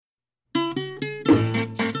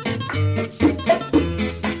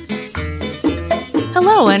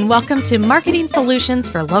Hello, and welcome to Marketing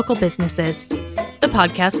Solutions for Local Businesses, the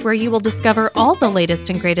podcast where you will discover all the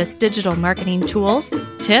latest and greatest digital marketing tools,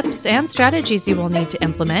 tips, and strategies you will need to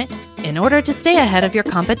implement in order to stay ahead of your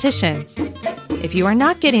competition. If you are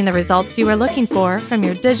not getting the results you are looking for from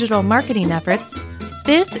your digital marketing efforts,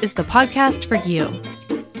 this is the podcast for you.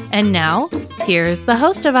 And now, here's the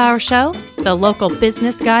host of our show, the local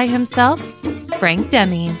business guy himself, Frank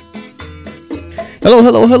Deming.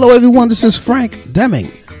 Hello, everyone. This is Frank Deming,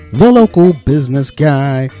 the local business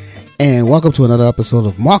guy, and welcome to another episode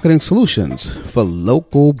of Marketing Solutions for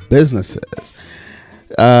Local Businesses.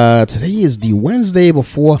 Today is the Wednesday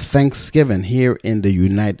before Thanksgiving here in the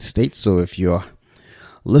United States. So if you're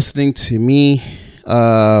listening to me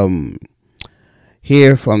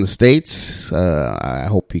here from the States, I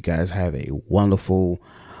hope you guys have a wonderful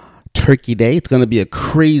Turkey Day. It's going to be a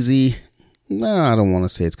crazy... No, I don't want to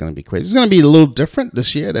say it's going to be crazy. It's going to be a little different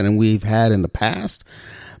this year than we've had in the past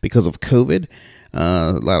because of COVID.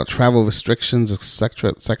 A lot of travel restrictions,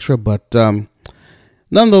 etc. But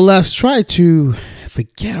nonetheless, try to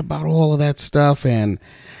forget about all of that stuff and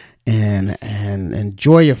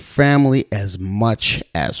enjoy your family as much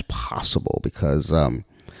as possible because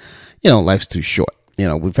life's too short.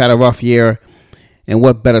 We've had a rough year, and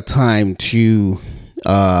what better time to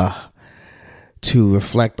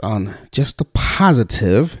reflect on just the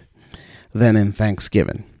positive than in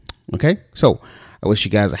Thanksgiving. Okay, so I wish you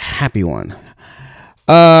guys a happy one.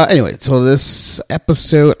 Anyway, so this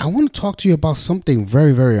episode, I want to talk to you about something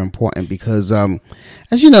very, very important because,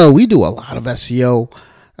 as you know, we do a lot of SEO.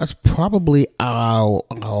 That's probably our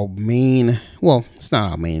main. Well, it's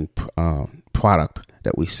not our main product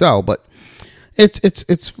that we sell, but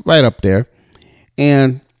it's right up there.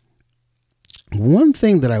 And one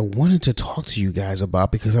thing that I wanted to talk to you guys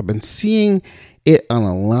about, because I've been seeing it on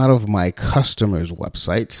a lot of my customers'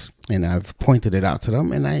 websites, and I've pointed it out to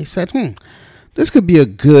them, and I said, this could be a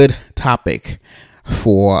good topic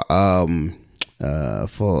for my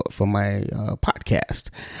podcast.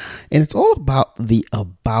 And it's all about the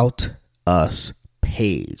About Us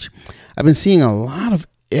page. I've been seeing a lot of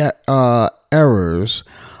errors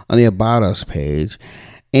on the About Us page,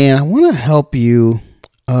 and I want to help you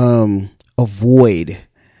avoid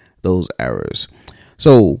those errors.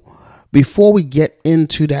 So before we get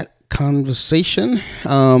into that conversation,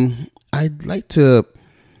 I'd like to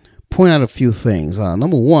point out a few things.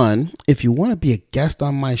 Number one, if you want to be a guest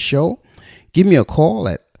on my show, give me a call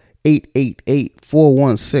at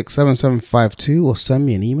 888-416-7752 or send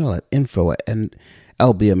me an email at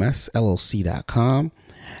info@lbmsllc.com,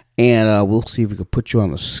 and we'll see if we can put you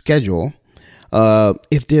on the schedule.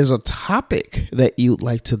 If there's a topic that you'd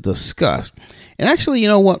like to discuss, and actually, you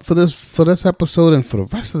know what, for this episode and for the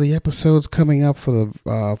rest of the episodes coming up for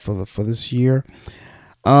this year,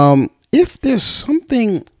 if there's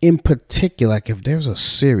something in particular, like if there's a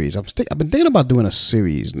series, I've been thinking about doing a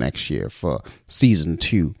series next year for season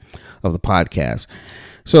 2 of the podcast.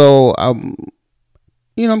 So, I'm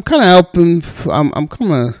kind of helping. I'm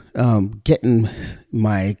kind of getting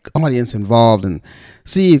my audience involved and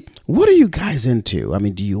see, what are you guys into? I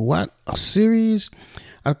mean, do you want a series?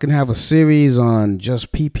 I can have a series on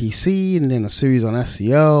just PPC, and then a series on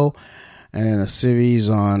SEO, and then a series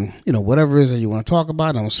on whatever it is that you want to talk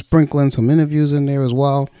about. I'm sprinkling some interviews in there as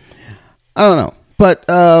well. I don't know, but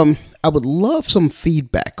I would love some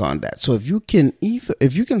feedback on that. So if you can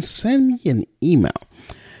send me an email.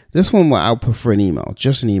 This one, I'll prefer an email,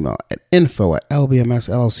 just an email at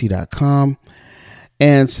info@lbmsllc.com,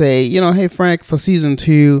 and say, hey, Frank, for season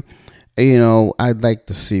 2, I'd like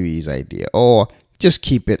the series idea, or just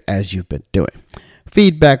keep it as you've been doing.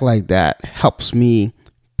 Feedback like that helps me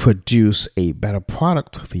produce a better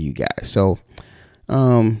product for you guys. So,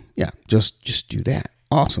 just do that.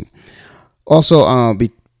 Awesome. Also,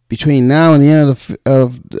 between now and the end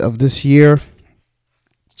of this year,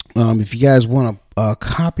 if you guys want a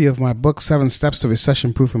copy of my book, 7 Steps to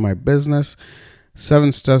Recession Proofing My Business,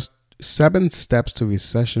 7 Steps to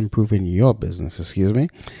Recession Proofing Your Business,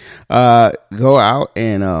 go out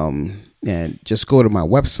and just go to my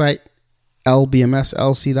website,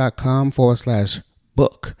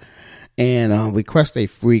 lbmsllc.com/book, and request a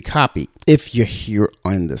free copy if you're here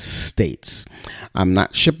in the States. I'm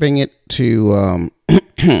not shipping it to,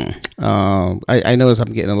 I notice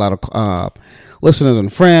I'm getting a lot of listeners in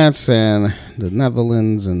France and the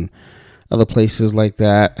Netherlands and other places like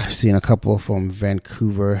that. I've seen a couple from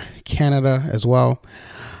Vancouver, Canada as well.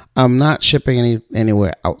 I'm not shipping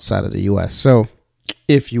anywhere outside of the U.S. So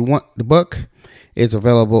if you want the book, it's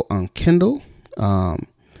available on Kindle,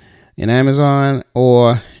 in Amazon,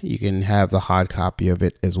 or you can have the hard copy of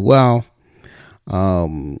it as well.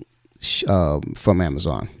 from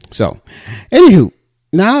Amazon. So, anywho,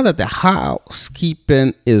 now that the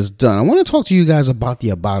housekeeping is done, I want to talk to you guys about the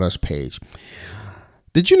About Us page.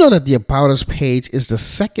 Did you know that the About Us page is the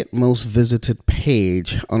second most visited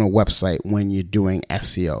page on a website when you're doing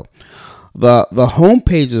SEO? The home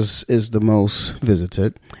page is the most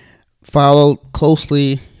visited, followed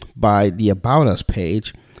closely by the About Us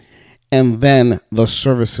page, and then the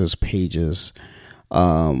services pages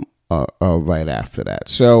are right after that.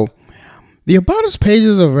 So the About Us page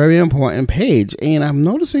is a very important page, and I'm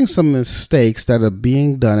noticing some mistakes that are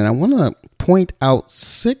being done, and I want to point out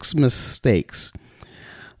 6 mistakes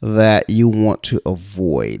that you want to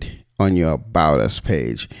avoid on your About Us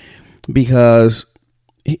page, because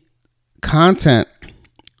content,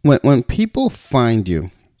 when people find you,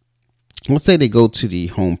 let's say they go to the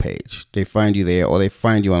home page, they find you there, or they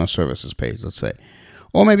find you on a services page, let's say,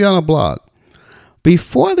 or maybe on a blog.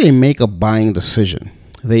 Before they make a buying decision,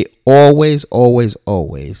 they always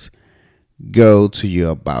go to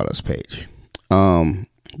your About Us page.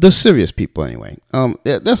 The serious people, anyway.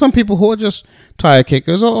 There's some people who are just tire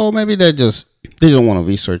kickers, or maybe they don't want to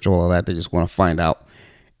research all of that. They just want to find out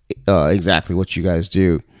exactly what you guys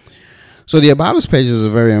do. So the About Us page is a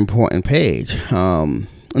very important page.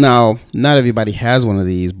 Now, not everybody has one of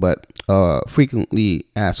these, but frequently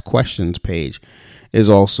asked questions page is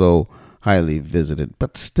also highly visited,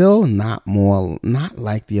 but still not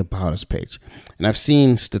like the About Us page. And I've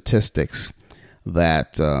seen statistics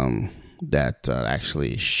that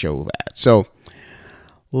actually show that. So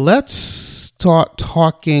let's start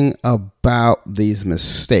talking about these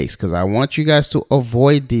mistakes, because I want you guys to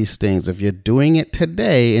avoid these things if you're doing it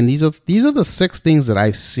today. And these are the 6 things that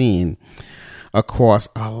I've seen across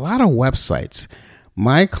a lot of websites,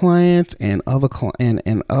 my clients and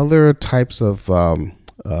other types of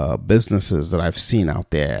businesses that I've seen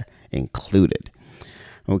out there included.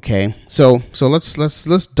 Okay, so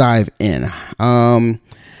let's dive in.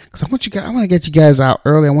 Because I want to get you guys out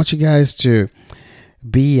early. I want you guys to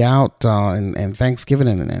be out and Thanksgiving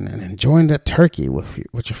and enjoying that turkey with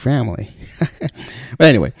your family. But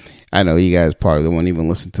anyway, I know you guys probably won't even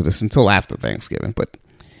listen to this until after Thanksgiving, but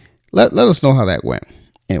let us know how that went.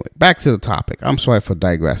 Anyway, back to the topic. I'm sorry for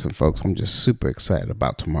digressing, folks. I'm just super excited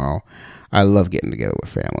about tomorrow. I love getting together with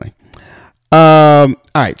family. All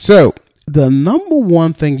right, so the number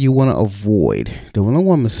one thing you want to avoid, the number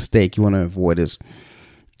one mistake you want to avoid is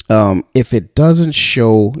if it doesn't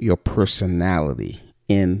show your personality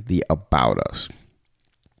in the About Us.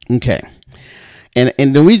 Okay.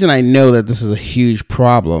 And the reason I know that this is a huge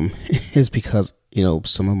problem is because,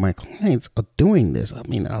 some of my clients are doing this. I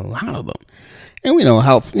mean, a lot of them. And we know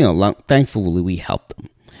thankfully we help them.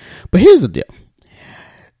 But here's the deal.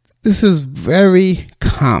 This is very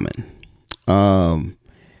common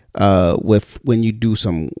with when you do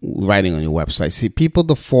some writing on your website. See, people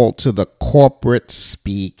default to the corporate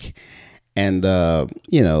speak, and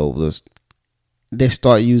they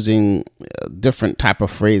start using different type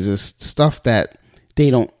of phrases, stuff that they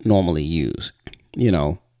don't normally use.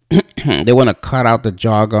 They want to cut out the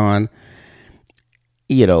jargon.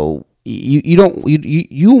 You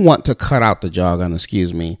want to cut out the jargon,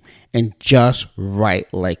 and just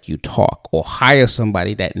write like you talk, or hire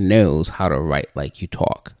somebody that knows how to write like you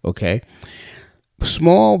talk. Okay.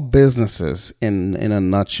 Small businesses, in a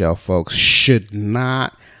nutshell, folks, should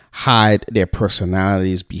not hide their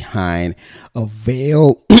personalities behind a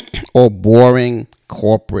veil or boring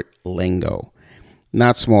corporate lingo.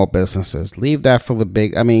 Not small businesses. Leave that for the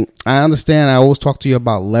big. I mean, I understand. I always talk to you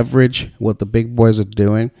about leverage, what the big boys are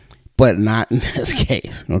doing, but not in this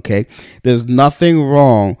case. Okay. There's nothing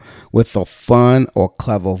wrong with a fun or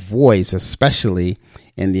clever voice, especially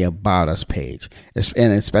in the About Us page,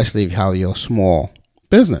 and especially how you're a small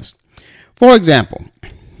business. For example,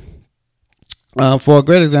 for a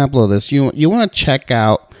great example of this, you want to check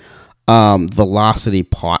out Velocity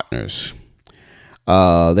Partners.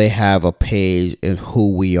 They have a page in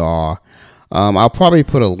Who We Are. I'll probably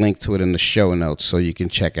put a link to it in the show notes so you can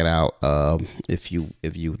check it out if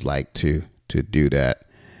you'd like to do that.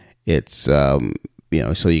 It's so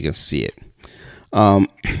you can see it.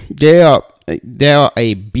 They are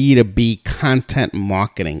a B2B content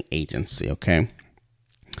marketing agency. Okay,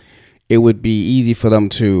 it would be easy for them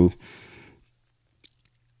to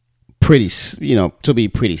be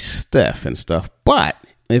pretty stiff and stuff, but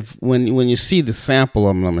when you see the sample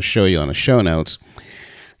I'm going to show you on the show notes,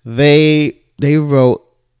 they wrote,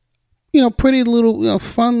 pretty little,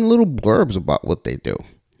 fun little blurbs about what they do.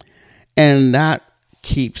 And that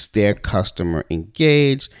keeps their customer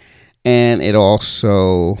engaged. And it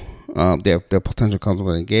also, their potential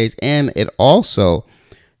customer engaged. And it also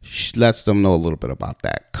lets them know a little bit about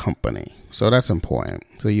that company. So that's important.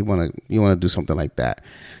 So you want to do something like that.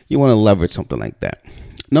 You want to leverage something like that.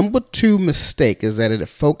 Number 2 mistake is that it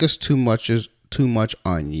focused too much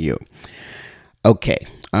on you. Okay,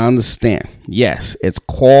 I understand. Yes, it's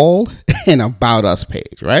called an About Us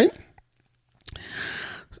page, right?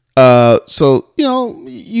 So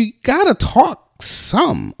you gotta talk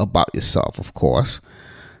some about yourself, of course,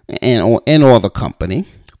 and or the company,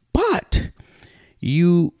 but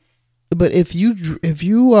if you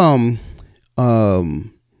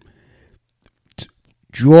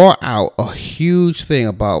draw out a huge thing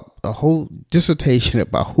about a whole dissertation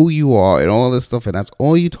about who you are and all this stuff, and that's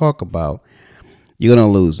all you talk about, you're gonna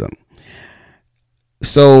lose them.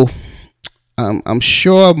 So I'm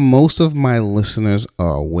sure most of my listeners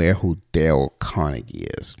are aware who Dale Carnegie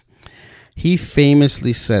is. He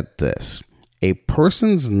famously said this: a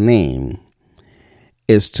person's name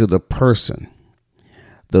is to the person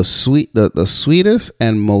the sweetest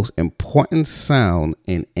and most important sound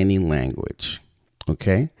in any language.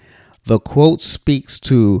 Okay? The quote speaks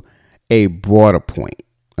to a broader point,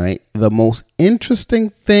 right? The most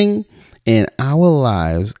interesting thing in our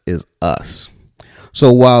lives is us. So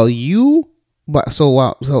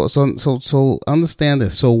understand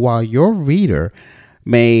this. So while your reader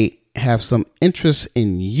may have some interest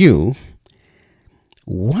in you,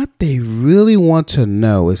 what they really want to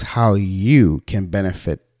know is how you can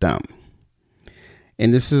benefit them.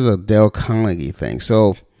 And this is a Dale Carnegie thing.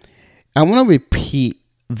 So I want to repeat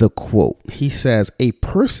the quote. He says, a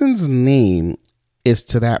person's name is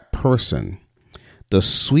to that person the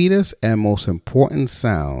sweetest and most important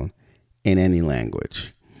sound in any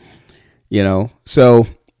language. So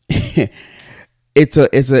it's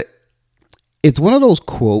one of those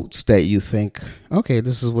quotes that you think, okay,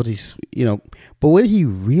 this is what he's, but what he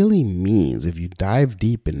really means, if you dive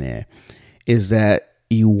deep in there, is that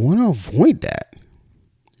you want to avoid that,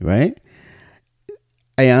 right?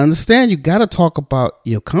 I understand you got to talk about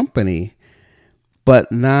your company,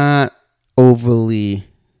 but not overly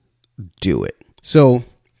do it. So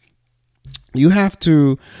you have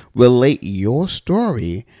to relate your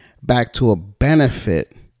story back to a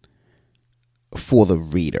benefit for the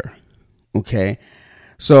reader. Okay.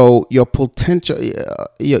 So your potential,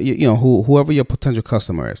 whoever your potential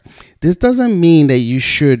customer is, this doesn't mean that you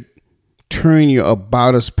should turn your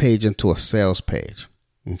About Us page into a sales page.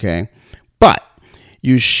 Okay. But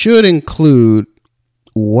you should include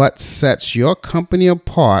what sets your company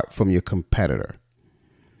apart from your competitor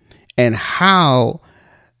and how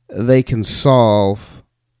they can solve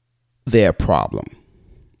their problem.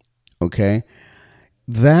 Okay.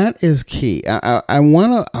 That is key. I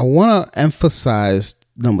want to emphasize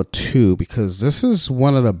number 2 because this is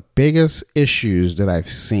one of the biggest issues that I've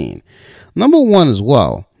seen. Number 1 as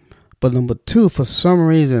well, but number 2, for some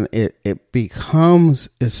reason, it becomes,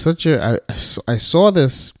 it's such a, I saw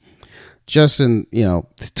this just in,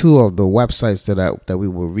 2 of the websites that we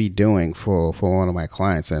were redoing for one of my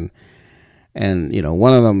clients. And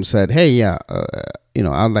one of them said, hey,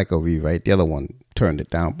 I'd like a rewrite. The other one turned it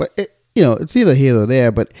down, but it's either here or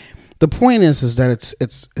there. But the point is that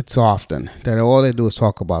it's often that all they do is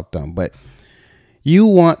talk about them. But you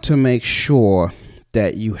want to make sure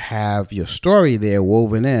that you have your story there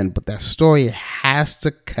woven in, but that story has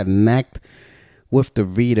to connect with the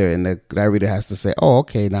reader, and that reader has to say, oh,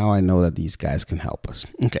 okay, now I know that these guys can help us.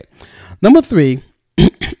 Okay. Number 3,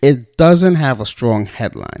 it doesn't have a strong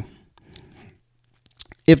headline.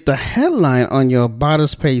 If the headline on your About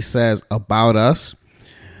Us page says About Us,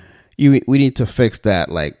 we need to fix that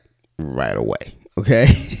like right away. Okay.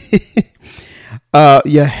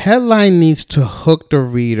 Your headline needs to hook the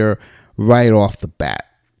reader right off the bat.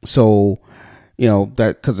 So,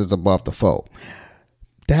 that because it's above the fold.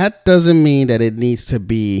 That doesn't mean that it needs to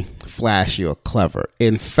be flashy or clever.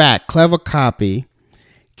 In fact, clever copy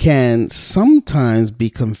can sometimes be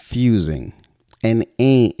confusing, and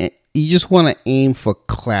you just want to aim for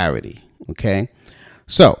clarity. Okay.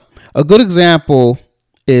 So a good example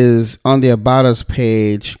is on the About Us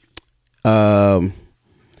page,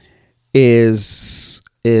 is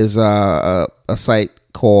a site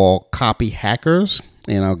called Copy Hackers,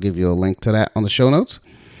 and I'll give you a link to that on the show notes.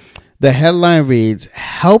 The headline reads,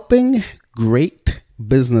 helping great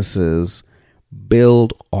businesses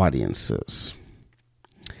build audiences.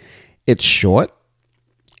 It's short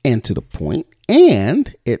and to the point,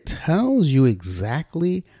 and it tells you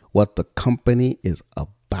exactly what the company is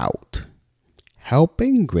about.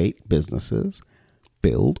 Helping great businesses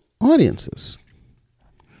build audiences.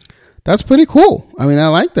 That's pretty cool. I mean, I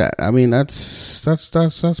like that. I mean, that's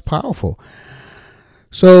powerful.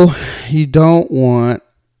 So you don't want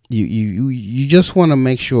you just want to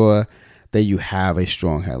make sure that you have a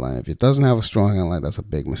strong headline. If it doesn't have a strong headline, that's a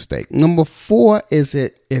big mistake. Number 4 is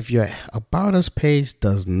if your About Us page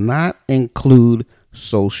does not include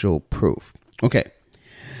social proof. Okay.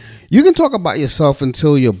 You can talk about yourself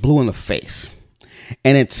until you're blue in the face,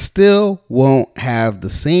 and it still won't have the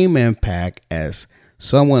same impact as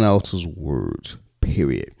someone else's words,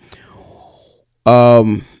 period.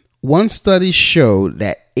 One study showed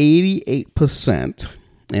that 88%,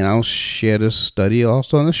 and I'll share this study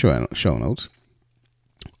also in the show notes,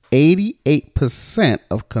 88%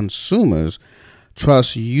 of consumers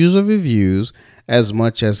trust user reviews as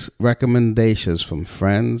much as recommendations from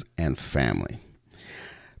friends and family.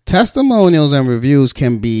 Testimonials and reviews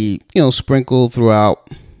can be, sprinkled throughout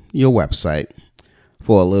your website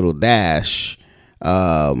for a little dash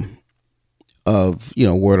of,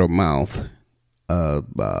 word of mouth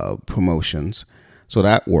promotions. So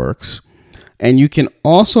that works. And you can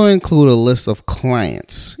also include a list of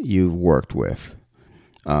clients you've worked with.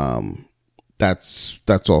 That's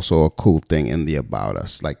also a cool thing in the About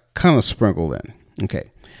Us, like kind of sprinkled in. Okay.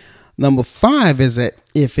 Number 5 is that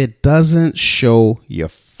if it doesn't show your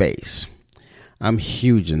face. I'm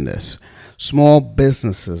huge in this. Small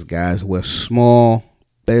businesses, guys, we're small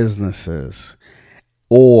businesses,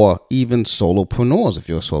 or even solopreneurs. If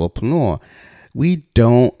you're a solopreneur, we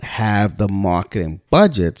don't have the marketing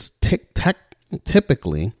budgets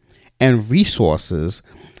typically and resources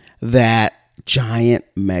that giant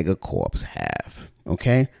megacorps have.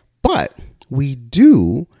 Okay, but we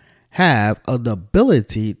do have an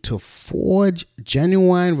ability to forge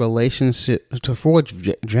genuine relationships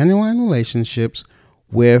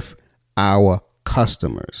with our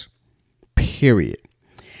customers. Period.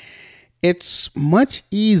 It's much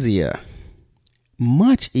easier,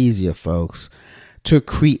 folks, to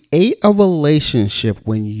create a relationship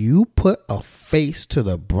when you put a face to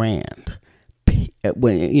the brand.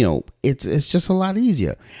 When it's just a lot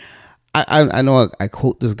easier. I know I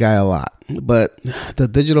quote this guy a lot, but the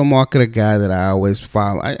digital marketer guy that I always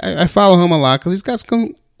follow, I follow him a lot because he's got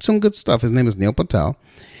some good stuff. His name is Neil Patel.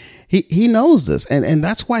 He knows this, and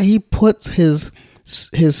that's why he puts his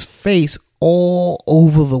face all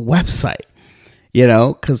over the website,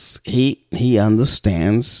 because he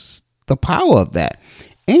understands the power of that.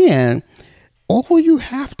 And all you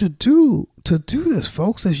have to do this,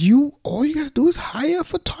 folks, is all you got to do is hire a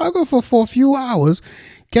photographer for a few hours,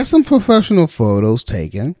 get some professional photos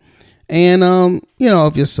taken, and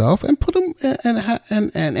of yourself, and put them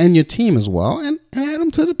and your team as well, and add them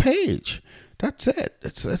to the page. That's it.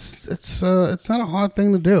 It's not a hard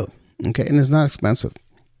thing to do. Okay, and it's not expensive.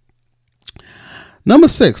 Number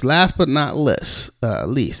 6, last but not least,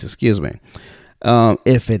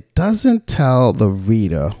 if it doesn't tell the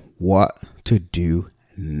reader what to do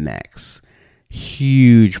next.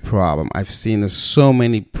 Huge problem. I've seen this so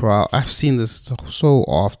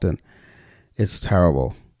often. It's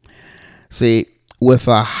terrible. See,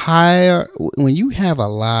 when you have a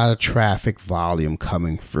lot of traffic volume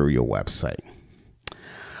coming through your website,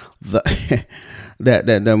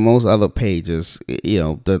 that most other pages,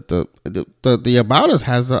 the About Us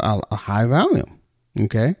has a high volume.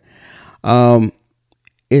 Okay.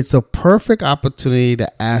 It's a perfect opportunity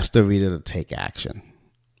to ask the reader to take action.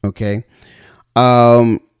 Okay.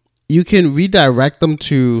 You can redirect them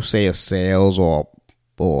to, say, a sales or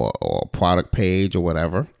product page or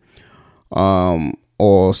whatever.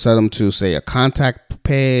 Or set them to, say, a contact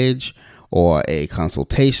page or a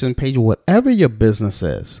consultation page, or whatever your business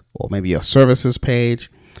is, or maybe a services page.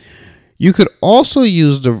 You could also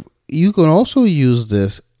use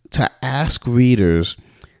this to ask readers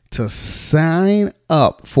to sign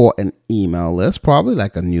up for an email list, probably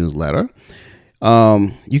like a newsletter.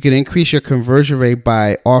 You can increase your conversion rate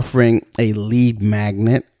by offering a lead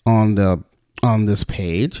magnet on this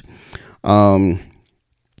page. The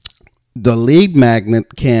lead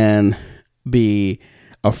magnet can be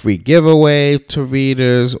a free giveaway to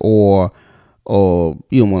readers, or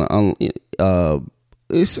you want to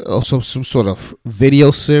it's also some sort of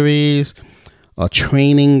video series, a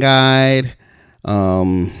training guide, a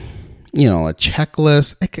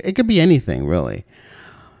checklist. It could be anything, really.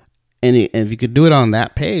 And if you could do it on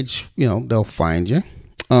that page, they'll find you.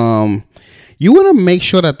 You want to make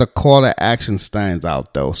sure that the call to action stands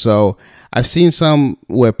out, though. So I've seen some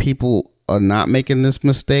where people are not making this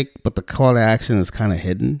mistake, but the call to action is kind of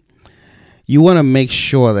hidden. You want to make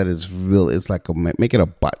sure that it's real. It's like make it a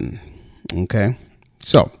button. Okay.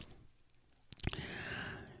 So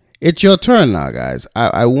it's your turn now, guys.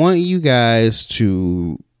 I want you guys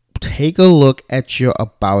to take a look at your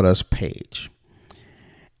About Us page.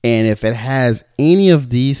 And if it has any of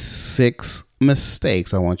these 6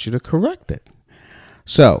 mistakes, I want you to correct it.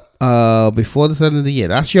 So, before the end of the year,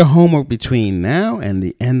 that's your homework between now and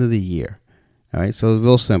the end of the year. All right, so it's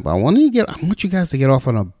real simple. I want you guys to get off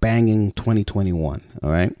on a banging 2021. All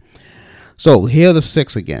right, so here are the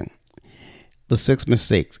 6 again. The 6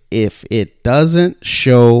 mistakes. If it doesn't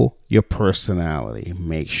show your personality,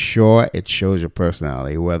 make sure it shows your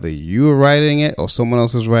personality. Whether you're writing it or someone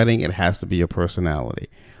else is writing, it has to be your personality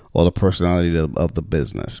or the personality of the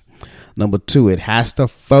business. Number 2, it has to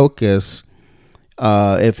focus.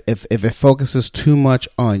 If it focuses too much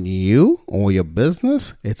on you or your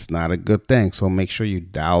business, it's not a good thing. So make sure you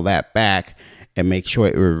dial that back and make sure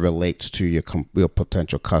it relates to your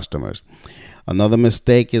potential customers. Another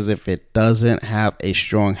mistake is if it doesn't have a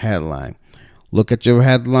strong headline. Look at your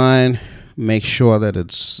headline. Make sure that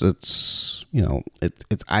it's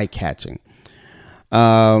eye-catching.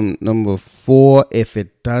 Number 4, if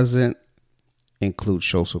it doesn't include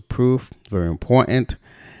social proof, very important.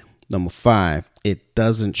 Number 5, it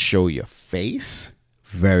doesn't show your face.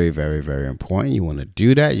 Very, very, very important. You want to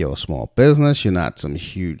do that. You're a small business. You're not some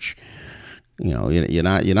huge, you're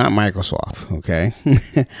not Microsoft, okay?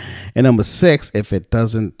 And number 6, if it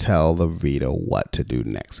doesn't tell the reader what to do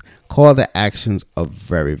next. Call to actions are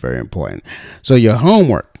very, very important. So your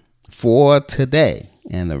homework for today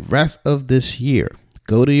and the rest of this year,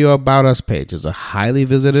 go to your About Us page. It's a highly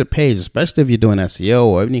visited page, especially if you're doing SEO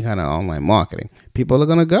or any kind of online marketing. People are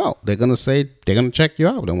going to go. They're going to check you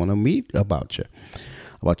out. They want to meet about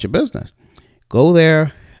your business. Go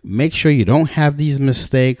there. Make sure you don't have these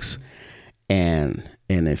mistakes. And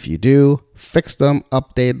if you do, fix them,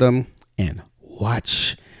 update them, and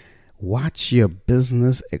watch your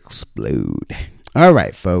business explode. All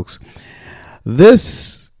right, folks.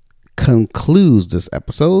 This concludes this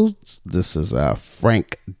episode. This is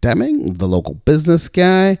Frank Deming, the local business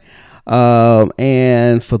guy.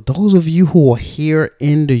 And for those of you who are here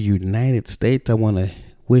in the United States, I want to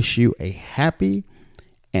wish you a happy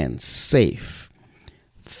and safe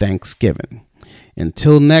Thanksgiving.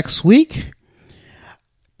 Until next week,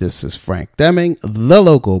 this is Frank Deming, the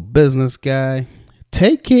local business guy.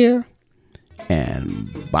 Take care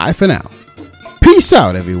and bye for now. Peace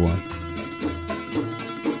out, everyone.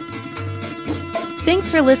 Thanks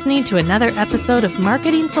for listening to another episode of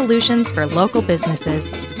Marketing Solutions for Local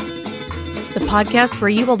Businesses, the podcast where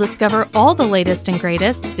you will discover all the latest and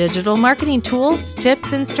greatest digital marketing tools,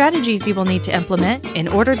 tips, and strategies you will need to implement in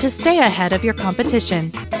order to stay ahead of your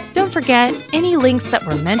competition. Don't forget, any links that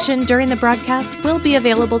were mentioned during the broadcast will be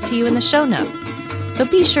available to you in the show notes, so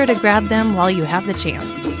be sure to grab them while you have the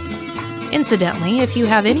chance. Incidentally, if you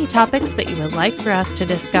have any topics that you would like for us to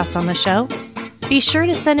discuss on the show, be sure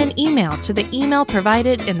to send an email to the email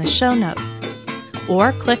provided in the show notes,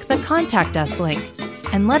 or click the Contact Us link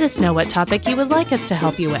and let us know what topic you would like us to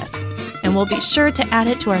help you with, and we'll be sure to add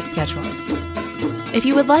it to our schedule. If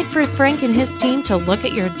you would like for Frank and his team to look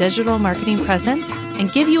at your digital marketing presence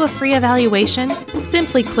and give you a free evaluation,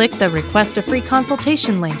 simply click the Request a Free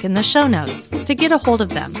Consultation link in the show notes to get a hold of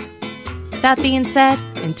them. That being said,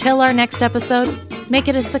 until our next episode, make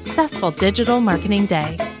it a successful digital marketing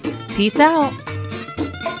day. Peace out.